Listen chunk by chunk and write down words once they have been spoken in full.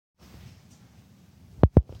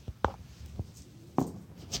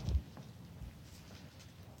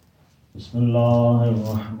بسم الله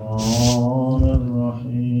الرحمن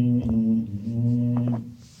الرحيم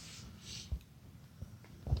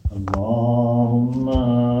اللهم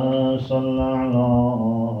صل على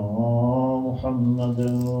محمد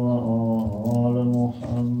وآل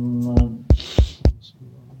محمد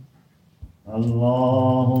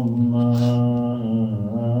اللهم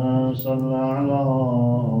صل على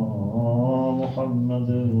محمد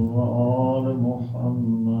وآل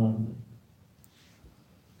محمد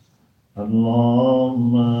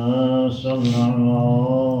اللهم صل على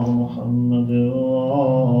محمد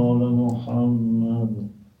وآل محمد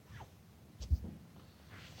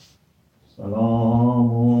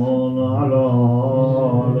سلام على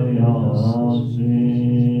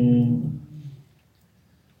ياسين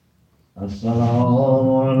السلام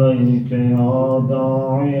عليك يا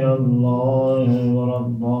داعي الله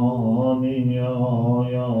ورباني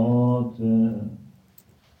آياته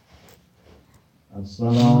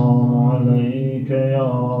السلام عليك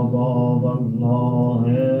يا باب الله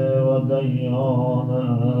وديان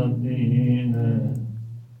الدين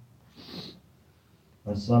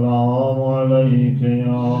السلام عليك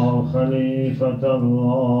يا خليفة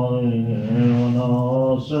الله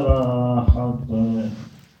وناصر حقه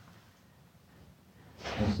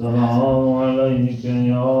السلام عليك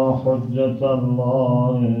يا حجة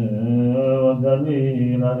الله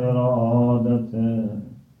ودليل إرادته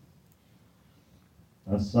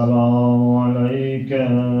السلام عليك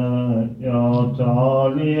يا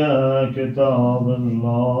تعالي كتاب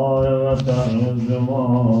الله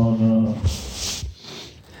وترجمانه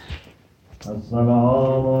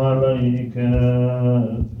السلام عليك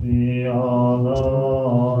في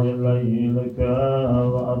آلاء ليلك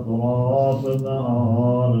وأطراف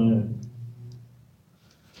نهارك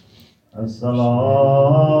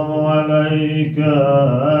السلام عليك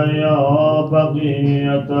يا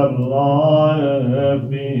بقية الله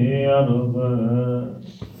في أرضه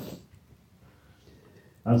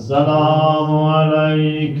السلام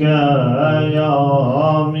عليك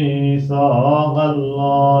يا ميثاق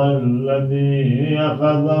الله الذي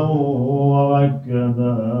أخذه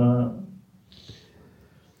ووكده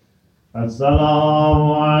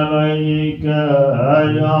السلام عليك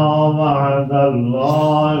يا وعد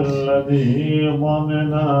الله الذي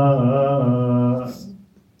ضمنه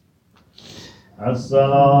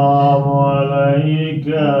السلام عليك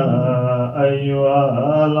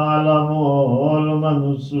أيها العلم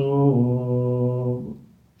المنسوب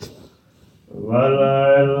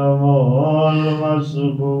والعلم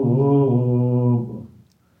المسبوب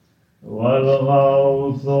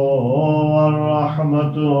والغوث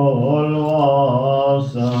والرحمة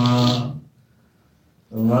الواسعة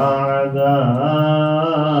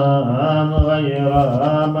وعدان غير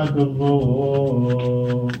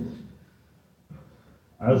مكذوب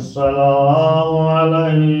السلام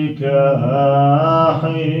عليك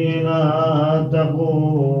حين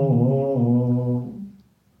تقوم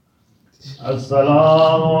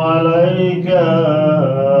السلام عليك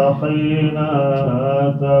حين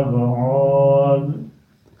تبعد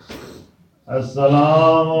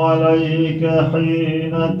السلام عليك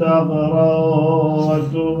حين تقرأ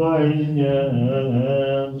وتبين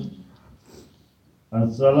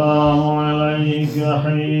السلام عليك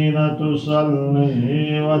حين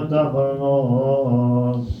تصلي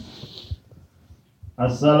وتقنط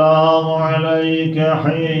السلام عليك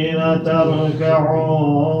حين تركع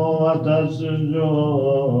وتسجد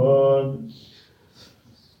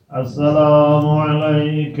السلام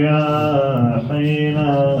عليك حين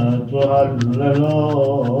تهلل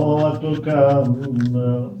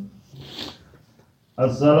وتكبر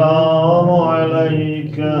السلام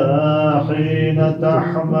عليك حين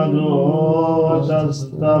تحمد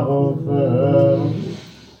وتستغفر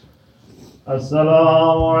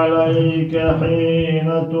السلام عليك حين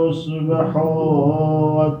تصبح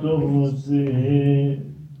وتمسي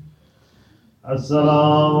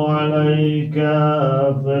السلام عليك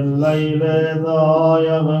في الليل إذا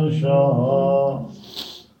يغشى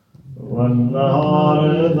والنهار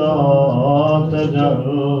إذا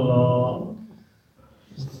تجلى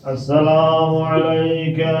السلام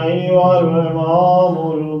عليك أيها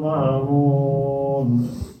الإمام المأمون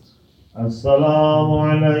السلام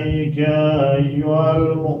عليك أيها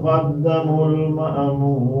المقدم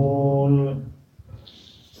المأمون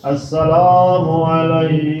السلام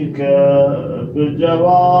عليك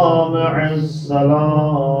بجوامع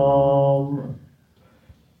السلام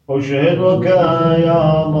أشهدك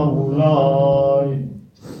يا مولاي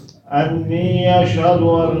أني أشهد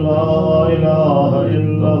أن لا إله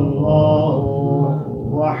إلا الله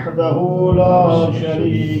وحده لا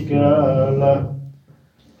شريك له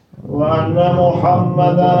وأن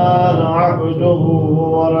محمدا عبده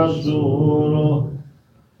ورسوله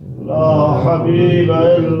لا حبيب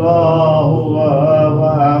إلا هو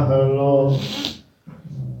وأهله.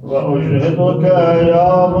 وأشهدك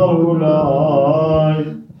يا مولاي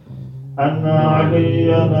أن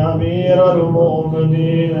عليا أمير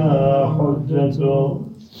المؤمنين حجته،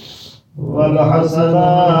 والحسن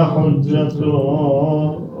حجته،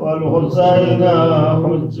 والحسين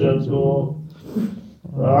حجته،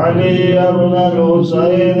 وعلي بن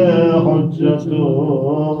الحسين حجته،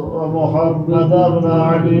 ومحمد بن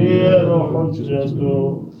علي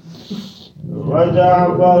حجته،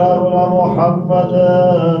 وجعفر بن محمد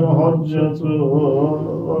حجته،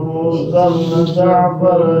 وموسى بن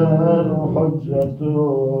جعفر حجته،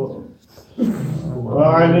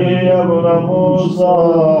 وعلي بن موسى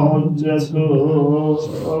حجته،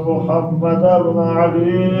 ومحمد بن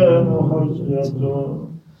علي حجته،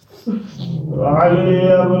 وعلي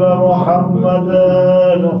بن محمد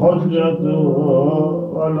حجته،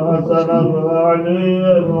 والحسن بن علي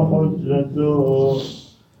حجته.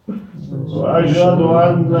 وأشهد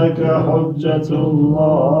أنك حجة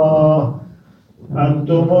الله،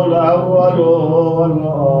 أنتم الأول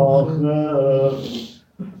والآخر،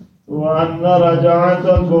 وأن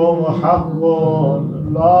رجعتكم حق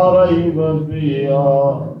لا ريب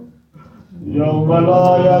فيها، يوم لا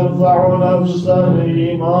ينفع نفسا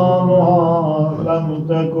إيمانها لم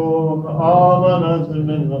تكن آمنت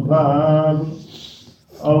من قبل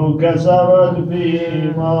أو كسبت في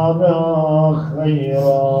إيمانها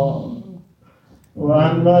خيرا،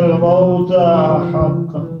 وأن الموت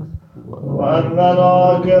حق، وأن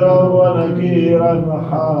ناكرا ونكيرا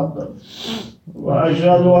حق،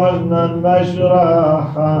 وأشهد أن النشر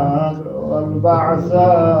حق، والبعث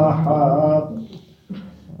حق،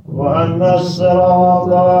 وأن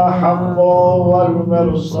الصراط حق،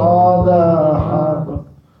 والمرصاد حق،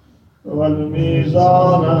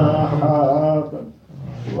 والميزان حق،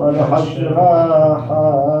 والحشر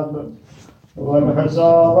حق،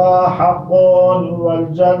 والحساب حق،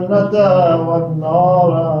 والجنة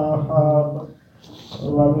والنار حق،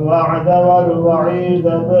 والوعد والوعيد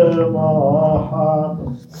بما حق.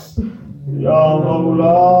 يا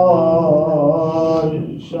مولاي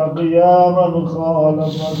شقي من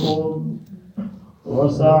خالفكم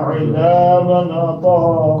وسعد من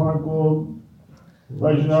أطاعكم،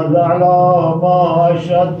 واشهد على ما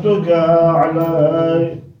أشهدتك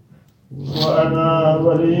عليه، وأنا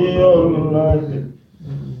ولي لك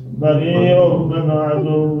بريء من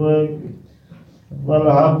عدوك،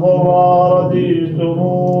 والحق ما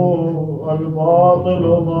رديتموه، والباطل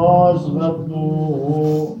ما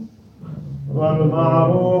أسغبتموه،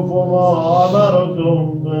 والمعروف ما أمرتم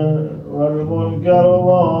به، والمنكر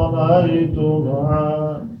ما نهيتم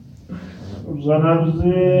عنه.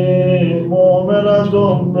 ونفسي مؤمنة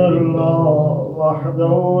بالله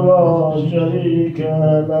وحده لا شريك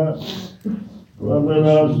له،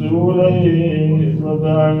 وبرسوله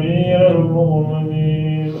وبأمير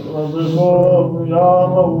المؤمنين، وبكم يا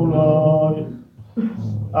مولاي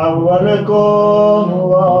أولكم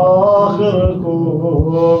وآخركم،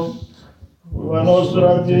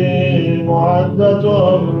 ونصرتي معدة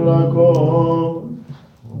لكم،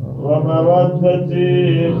 ومودتي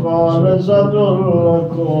خالصة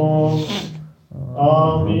لكم.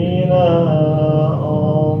 آمين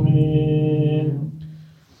آمين.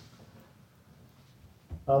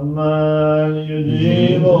 أمن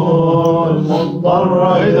يجيب المضطر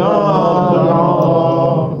إذا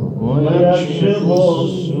دعاه ويكشف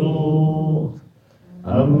السوء،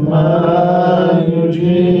 أمن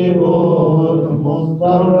يجيب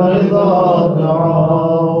المضطر إذا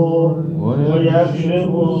دعاه ويكشف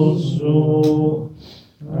السوء،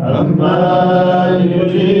 أمن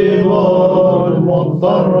يجيب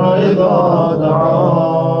المضطر إذا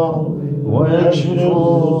دعاه ويكشف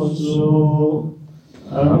السوء،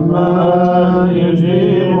 أمن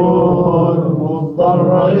يجيب المضطر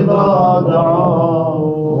إذا دعاه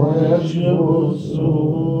ويكشف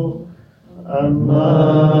السوء،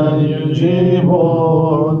 أمن يجيب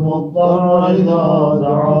المضطر إذا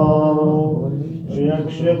دعاه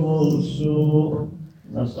ويكشف السوء.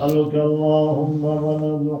 نسألك اللهم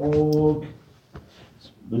وندعوك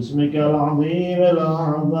باسمك العظيم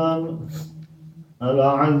الأعظم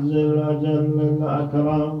الأعز الأجل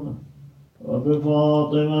الأكرم،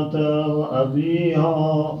 وبفاطمة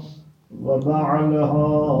وأبيها وبعلها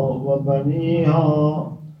وبنيها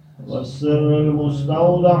والسر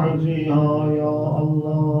المستودع فيها، يا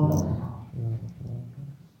الله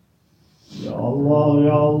يا الله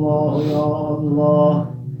يا الله يا الله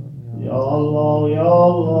يا الله يا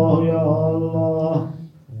الله يا الله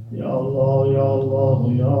يا الله يا الله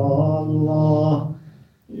يا الله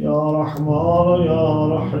يا رحمن يا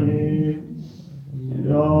رحيم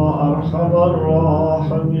يا أرحم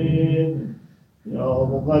الراحمين يا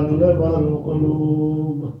مقلب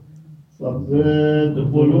القلوب ثبت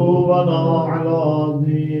قلوبنا على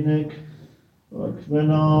دينك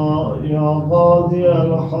واكفنا يا قاضي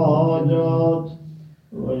الحاجات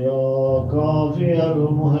ويا كافي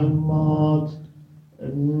المهمات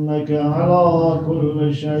إنك على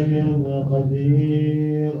كل شيء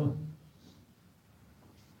قدير.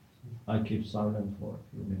 I keep silent for a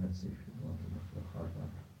few minutes if you want to make your heart out.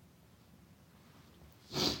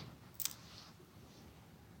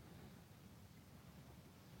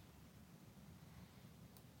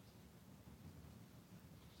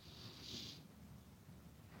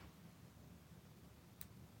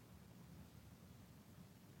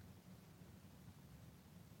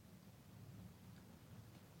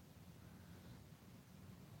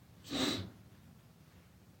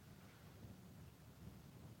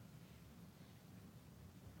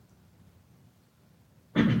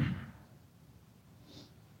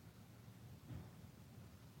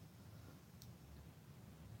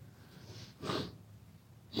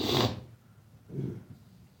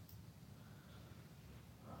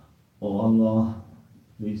 O Allah,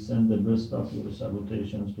 please send the best of your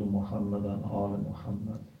salutations to Muhammad and all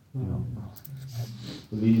Muhammad.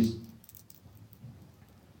 Please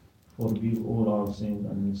forgive all our sins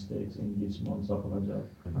and mistakes in this month of Rajab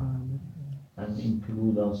and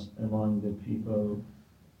include us among the people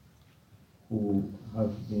who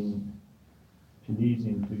have been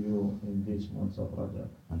pleasing to you in this month of Rajab.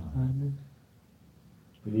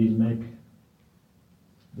 Please make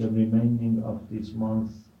the remaining of this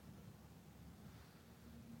month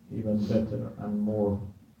even better and more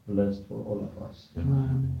blessed for all of us.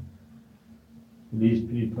 Please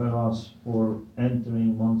prepare us for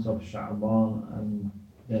entering months of Sha'ban and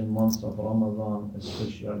then months of Ramadan,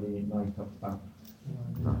 especially night of Qadr.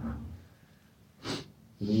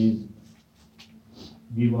 Please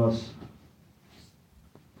give us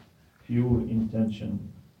pure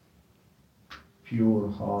intention,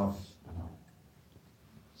 pure heart,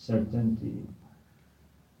 certainty,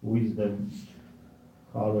 wisdom,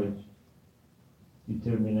 courage,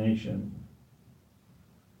 determination.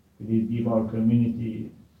 Please give our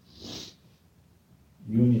community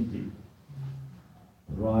unity,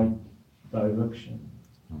 right direction,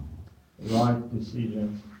 right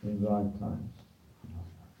decisions in right times.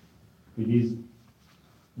 Please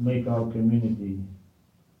make our community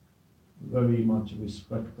very much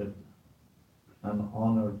respected and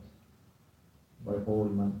honored by all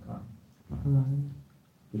mankind.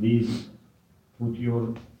 Please put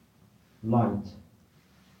your light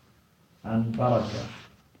and barakah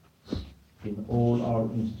in all our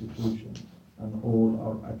institutions and all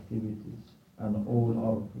our activities and all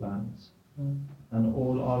our plans and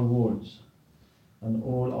all our words and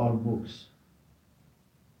all our books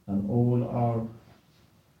and all our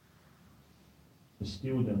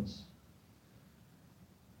students.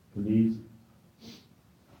 Please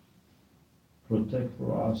protect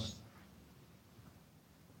for us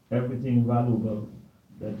everything valuable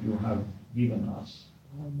that you have given us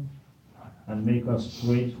and make us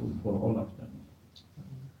grateful for all of them.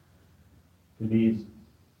 Please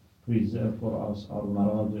preserve for us our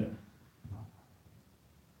maraja,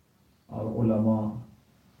 our ulama,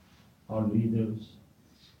 our leaders,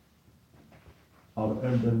 our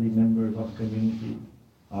elderly members of community,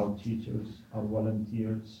 our teachers, our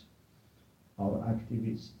volunteers, our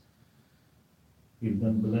activists. Give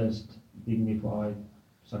them blessed, dignified,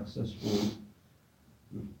 successful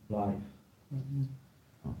life.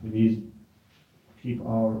 Please keep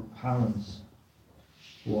our parents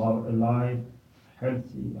who are alive,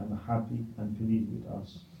 healthy and happy and pleased with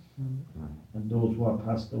us. And those who have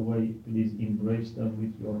passed away, please embrace them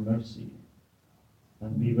with your mercy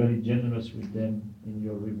and be very generous with them in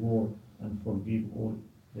your reward and forgive all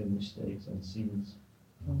their mistakes and sins.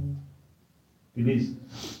 Please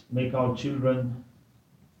make our children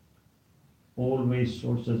always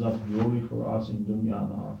sources of glory for us in dunya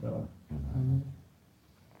and akhirah,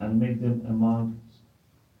 and make them among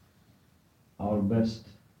our best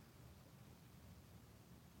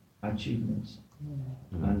achievements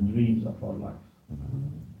and dreams of our life.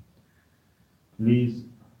 Please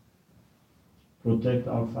protect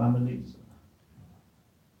our families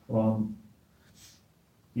from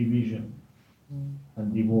division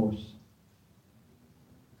and divorce.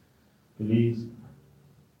 Please,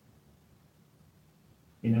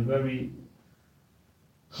 in a very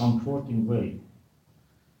comforting way,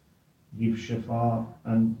 give shifa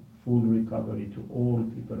and full recovery to all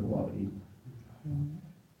people who are ill,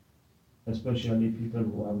 especially people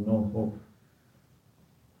who have no hope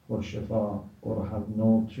for shifa or have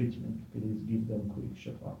no treatment, please give them quick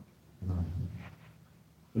shifa.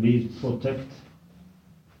 Please protect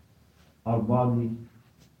our body,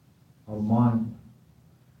 our mind,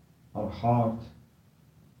 our heart,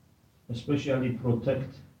 especially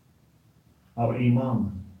protect our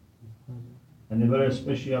iman. In a very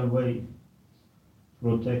special way,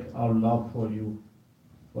 protect our love for you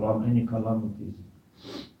from any calamities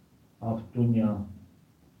of dunya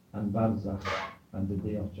and barzakh and the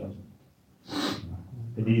day of judgment.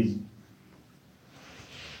 Please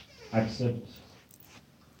accept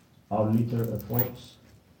our little efforts,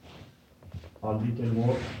 our little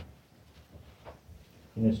work.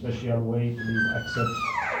 In a special way, please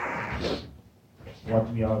accept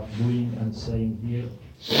what we are doing and saying here,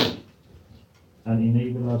 and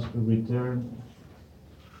enable us to return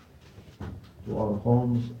to our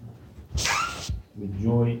homes with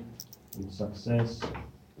joy, with success,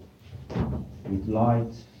 with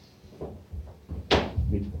light,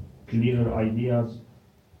 with clearer ideas,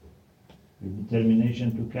 with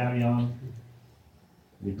determination to carry on,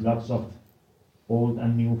 with lots of old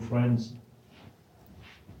and new friends,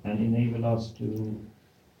 and enable us to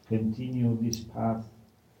continue this path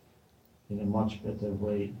in a much better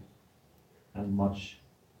way and much,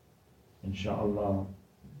 inshallah,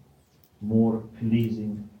 more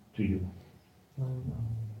pleasing to you.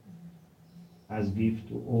 As gift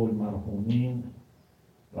to all marhumin,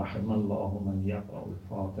 رحم الله من يقرأ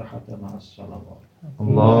الفاتحة مع الصلوات.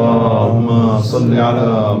 اللهم صل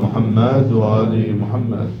على محمد وآل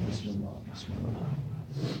محمد. بسم الله. بسم الله.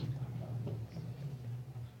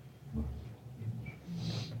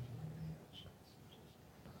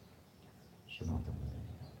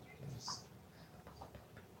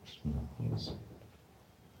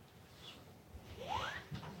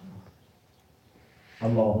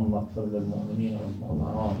 اللهم اغفر للمؤمنين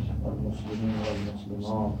والمؤمنات والمسلمين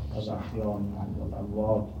والمسلمات الأحياء منهم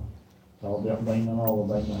والأموات تابع بيننا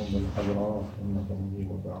وبينهم بالخيرات إنك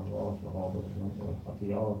مجيب الدعوات وغافر الذنوب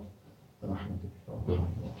والخطيئات برحمتك يا أرحم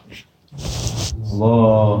الراحمين.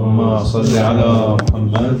 اللهم صل على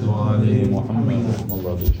محمد وآل محمد.